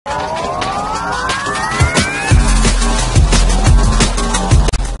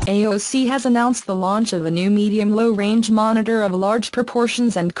AOC has announced the launch of a new medium-low-range monitor of large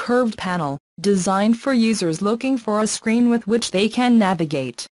proportions and curved panel, designed for users looking for a screen with which they can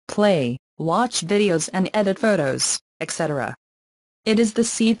navigate, play, watch videos and edit photos, etc. It is the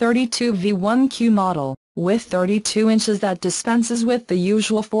C32V1Q model, with 32 inches that dispenses with the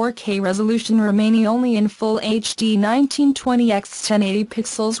usual 4K resolution, remaining only in Full HD 1920x 1080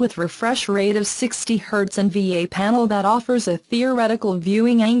 pixels with refresh rate of 60 Hz and VGA panel that offers a theoretical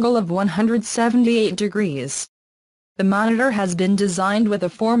viewing angle of 178 degrees. The monitor has been designed with a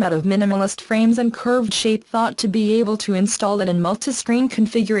format of minimalist frames and curved shape thought to be able to install it in multiscreen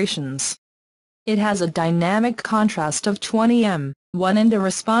configurations. It has a dynamic contrast of 20 1 and a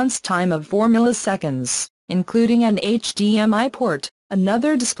response time of 4 milliseconds, including an HDMI port,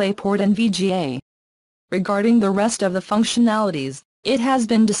 another DisplayPort and VGA. Regarding the rest of the functionalities, it has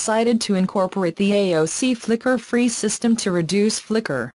been decided to incorporate the AOC Flicker-free system to reduce flicker.